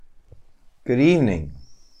Good evening.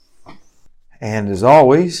 And as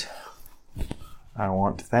always, I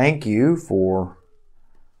want to thank you for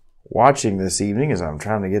watching this evening as I'm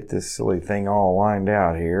trying to get this silly thing all lined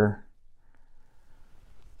out here.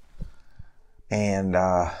 And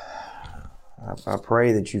I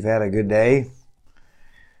pray that you've had a good day.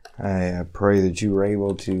 I pray that you were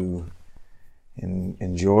able to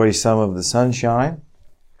enjoy some of the sunshine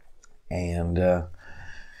and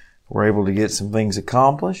were able to get some things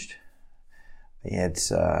accomplished.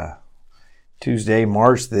 It's Tuesday,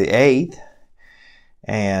 March the 8th,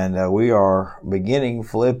 and we are beginning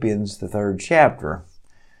Philippians, the 3rd chapter.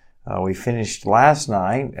 We finished last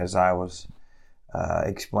night, as I was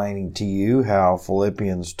explaining to you, how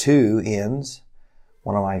Philippians 2 ends.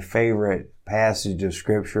 One of my favorite passages of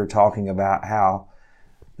Scripture, talking about how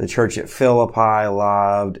the church at Philippi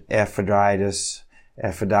loved Epaphroditus.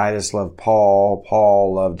 Epaphroditus loved Paul.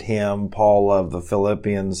 Paul loved him. Paul loved the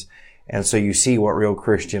Philippians. And so you see what real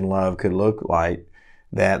Christian love could look like,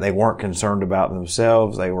 that they weren't concerned about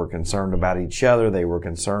themselves. They were concerned about each other. They were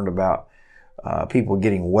concerned about people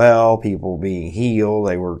getting well, people being healed.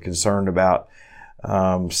 They were concerned about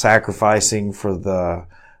sacrificing for the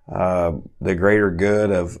greater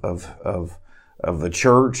good of the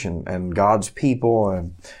church and God's people.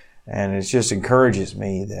 And it just encourages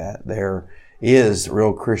me that there is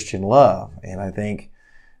real Christian love. And I think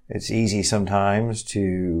it's easy sometimes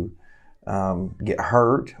to get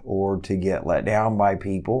hurt or to get let down by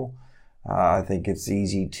people. I think it's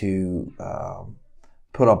easy to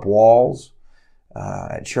put up walls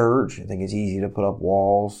at church. I think it's easy to put up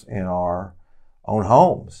walls in our own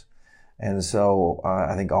homes. And so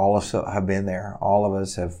I think all of us have been there. All of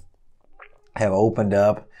us have opened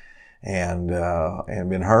up and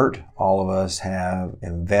been hurt. All of us have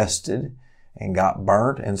invested and got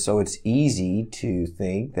burnt. And so it's easy to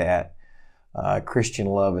think that Christian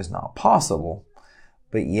love is not possible.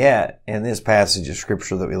 But yet, in this passage of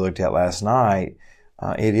Scripture that we looked at last night,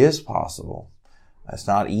 it is possible. It's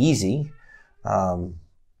not easy.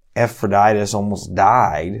 Epaphroditus almost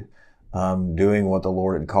died doing what the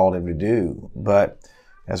Lord had called him to do. But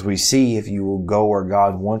as we see, if you will go where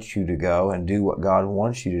God wants you to go and do what God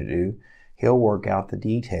wants you to do, He'll work out the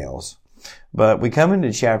details. But we come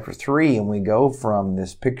into chapter 3 and we go from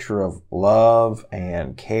this picture of love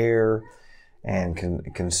and care and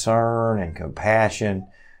concern and compassion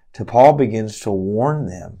to Paul begins to warn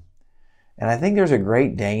them. And I think there's a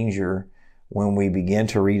great danger when we begin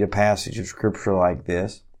to read a passage of Scripture like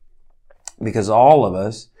this, because all of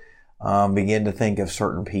us begin to think of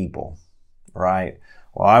certain people, right?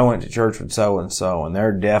 Well, I went to church with so-and-so, and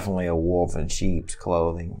they're definitely a wolf in sheep's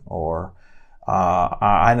clothing. Or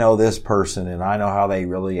I know this person, and I know how they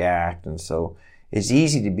really act. And so it's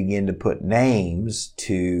easy to begin to put names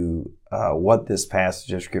to what this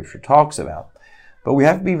passage of Scripture talks about. But we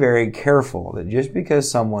have to be very careful that just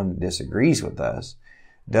because someone disagrees with us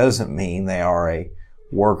doesn't mean they are a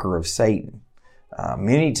worker of Satan.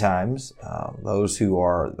 Many times, those who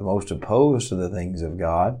are the most opposed to the things of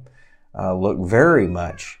God look very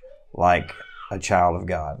much like a child of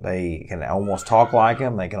God. They can almost talk like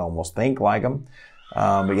Him. They can almost think like Him.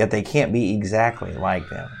 But yet they can't be exactly like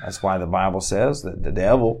them. That's why the Bible says that the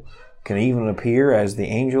devil can even appear as the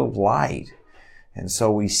angel of light. And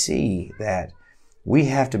so we see that we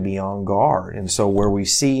have to be on guard. And so where we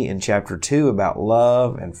see in chapter 2 about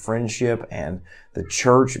love and friendship and the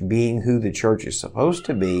church being who the church is supposed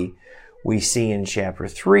to be, we see in chapter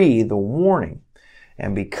 3 the warning.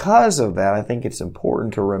 And because of that, I think it's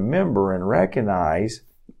important to remember and recognize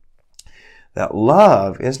that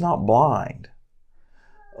love is not blind.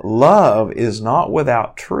 Love is not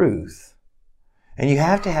without truth. And you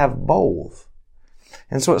have to have both.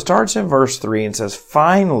 And so it starts in verse 3 and says,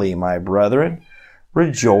 "Finally, my brethren,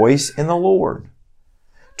 rejoice in the Lord.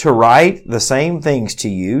 To write the same things to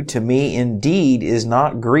you, to me indeed is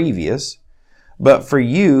not grievous, but for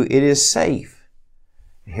you it is safe."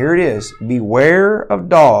 Here it is. "Beware of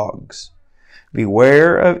dogs.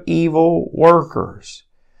 Beware of evil workers.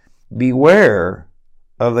 Beware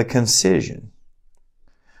of the concision.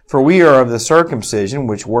 For we are of the circumcision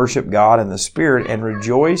which worship God in the Spirit and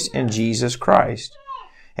rejoice in Jesus Christ,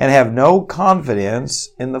 and have no confidence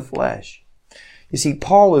in the flesh." You see,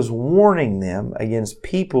 Paul is warning them against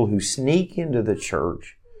people who sneak into the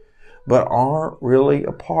church but aren't really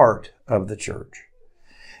a part of the church.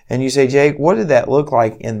 And you say, "Jake, what did that look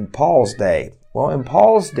like in Paul's day?" Well, in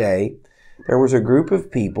Paul's day, there was a group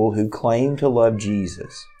of people who claimed to love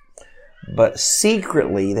Jesus, but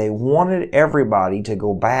secretly they wanted everybody to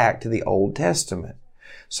go back to the Old Testament.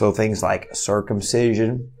 So things like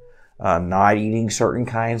circumcision, not eating certain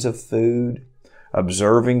kinds of food,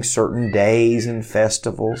 observing certain days and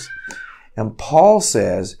festivals. And Paul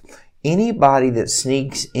says, anybody that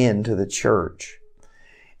sneaks into the church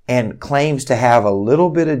and claims to have a little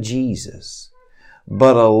bit of Jesus,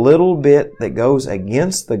 but a little bit that goes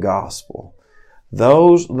against the gospel,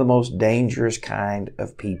 those are the most dangerous kind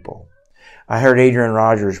of people. I heard Adrian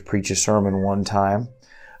Rogers preach a sermon one time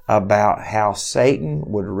about how Satan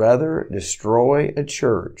would rather destroy a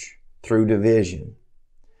church through division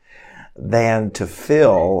than to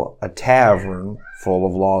fill a tavern full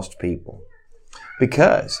of lost people.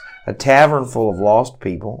 Because a tavern full of lost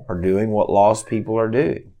people are doing what lost people are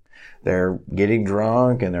doing. They're getting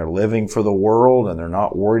drunk and they're living for the world and they're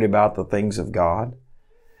not worried about the things of God.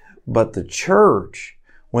 But the church,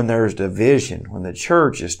 when there's division, when the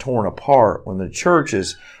church is torn apart, when the church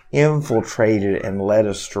is infiltrated and led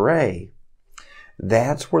astray,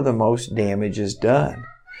 that's where the most damage is done.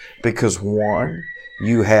 Because one,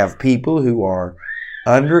 you have people who are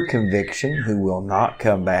under conviction who will not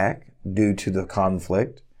come back due to the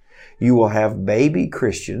conflict. You will have baby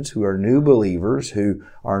Christians who are new believers who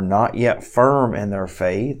are not yet firm in their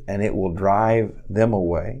faith, and it will drive them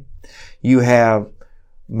away. You have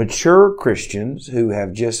mature Christians who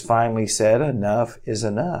have just finally said enough is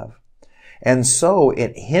enough. And so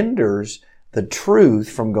it hinders the truth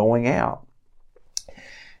from going out.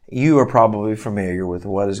 You are probably familiar with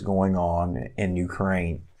what is going on in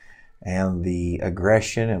Ukraine and the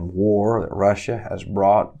aggression and war that Russia has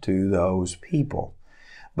brought to those people.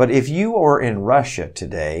 But if you were in Russia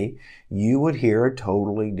today, you would hear a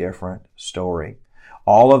totally different story.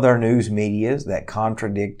 All of their news medias that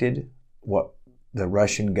contradicted what the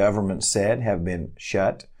Russian government said have been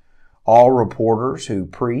shut. All reporters who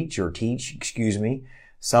preach or teach,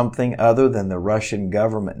 something other than the Russian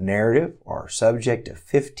government narrative are subject to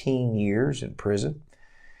 15 years in prison.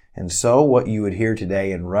 And so what you would hear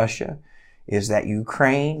today in Russia is that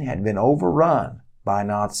Ukraine had been overrun by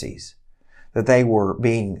Nazis, that they were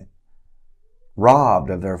being robbed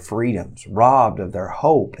of their freedoms, robbed of their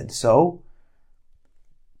hope. And so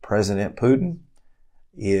President Putin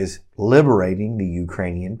is liberating the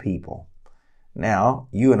Ukrainian people. Now,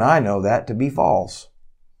 you and I know that to be false.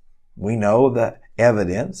 We know the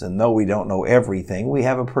evidence, and though we don't know everything, we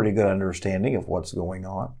have a pretty good understanding of what's going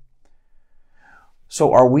on.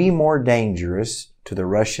 So are we more dangerous to the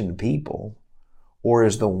Russian people, or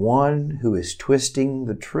is the one who is twisting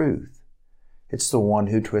the truth? It's the one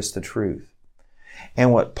who twists the truth.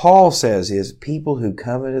 And what Paul says is people who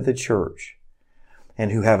come into the church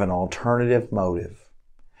and who have an alternative motive,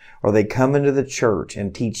 or they come into the church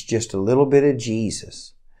and teach just a little bit of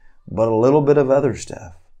Jesus, but a little bit of other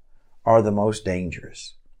stuff, are the most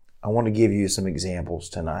dangerous. I want to give you some examples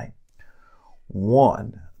tonight.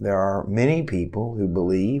 One, there are many people who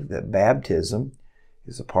believe that baptism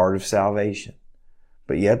is a part of salvation,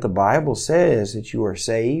 but yet the Bible says that you are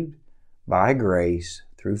saved by grace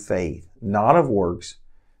through faith, not of works,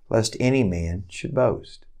 lest any man should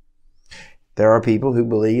boast. There are people who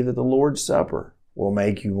believe that the Lord's Supper will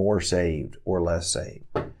make you more saved or less saved.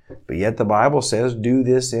 But yet the Bible says, do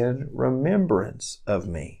this in remembrance of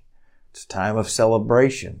me. It's a time of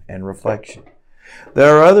celebration and reflection.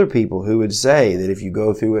 There are other people who would say that if you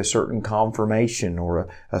go through a certain confirmation or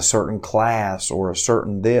a certain class or a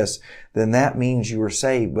certain this, then that means you are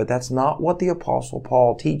saved. But that's not what the Apostle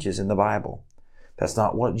Paul teaches in the Bible. That's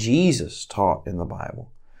not what Jesus taught in the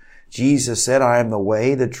Bible. Jesus said, I am the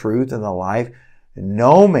way, the truth, and the life.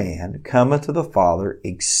 No man cometh to the Father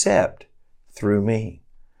except through me.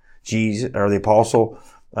 Jesus, or the Apostle,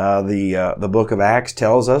 the book of Acts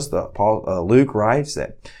tells us, Luke writes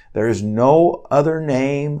that there is no other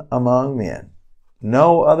name among men,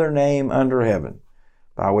 no other name under heaven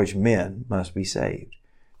by which men must be saved.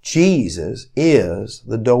 Jesus is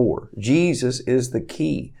the door. Jesus is the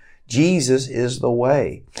key. Jesus is the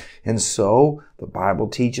way. And so the Bible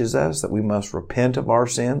teaches us that we must repent of our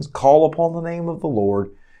sins, call upon the name of the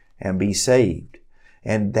Lord, and be saved.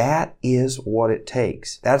 And that is what it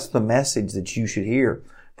takes. That's the message that you should hear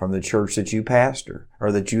from the church that you pastor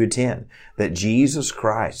or that you attend, that Jesus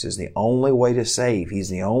Christ is the only way to save. He's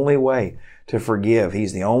the only way to forgive.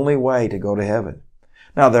 He's the only way to go to heaven.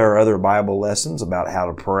 Now, there are other Bible lessons about how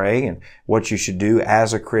to pray and what you should do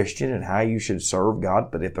as a Christian and how you should serve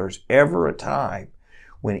God. But if there's ever a time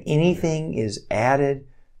when anything is added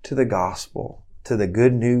to the gospel, to the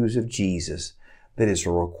good news of Jesus, that is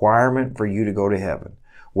a requirement for you to go to heaven,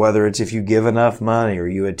 whether it's if you give enough money or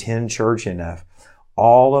you attend church enough,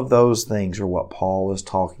 all of those things are what Paul is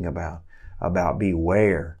talking about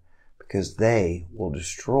beware, because they will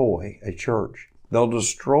destroy a church. They'll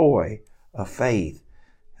destroy a faith.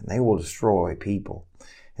 And they will destroy people.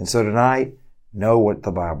 And so tonight, Know what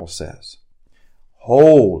the Bible says.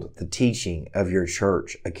 Hold the teaching of your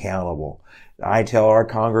church accountable. I tell our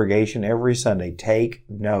congregation every Sunday, take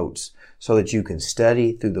notes so that you can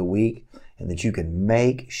study through the week and that you can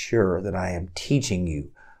make sure that I am teaching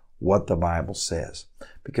you what the Bible says.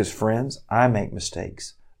 Because friends, I make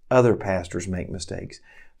mistakes. Other pastors make mistakes.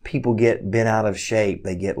 People get bent out of shape.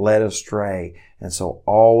 They get led astray. And so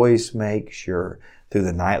always make sure through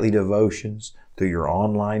the nightly devotions, through your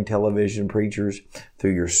online television preachers,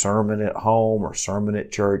 through your sermon at home or sermon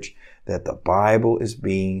at church, that the Bible is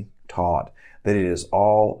being taught, that it is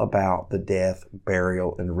all about the death,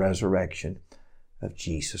 burial, and resurrection of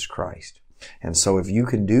Jesus Christ. And so if you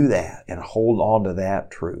can do that and hold on to that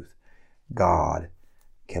truth, God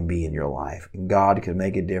can be in your life, and God can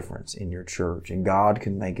make a difference in your church, and God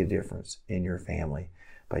can make a difference in your family.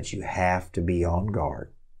 But you have to be on guard.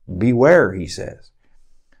 Beware, he says.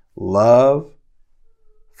 Love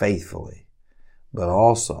faithfully, but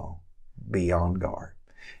also be on guard.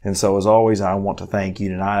 And so as always, I want to thank you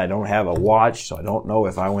tonight. I don't have a watch, so I don't know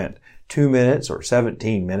if I went 2 minutes or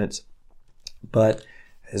 17 minutes. But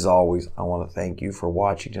as always, I want to thank you for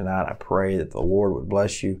watching tonight. I pray that the Lord would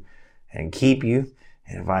bless you and keep you.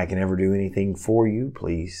 And if I can ever do anything for you,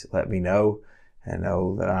 please let me know, and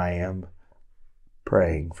know that I am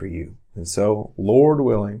praying for you. And so, Lord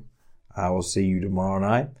willing, I will see you tomorrow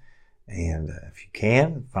night. And if you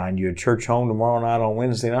can, find you a church home tomorrow night on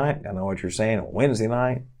Wednesday night. I know what you're saying. Wednesday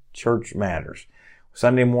night, church matters.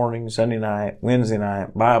 Sunday morning, Sunday night, Wednesday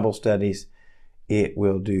night, Bible studies. It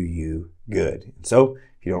will do you good. And so,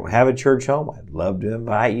 if you don't have a church home, I'd love to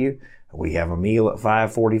invite you. We have a meal at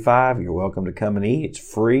 5:45. You're welcome to come and eat.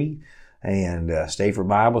 It's free. And stay for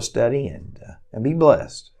Bible study and be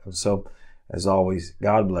blessed. And so, as always,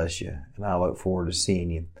 God bless you. And I look forward to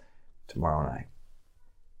seeing you tomorrow night.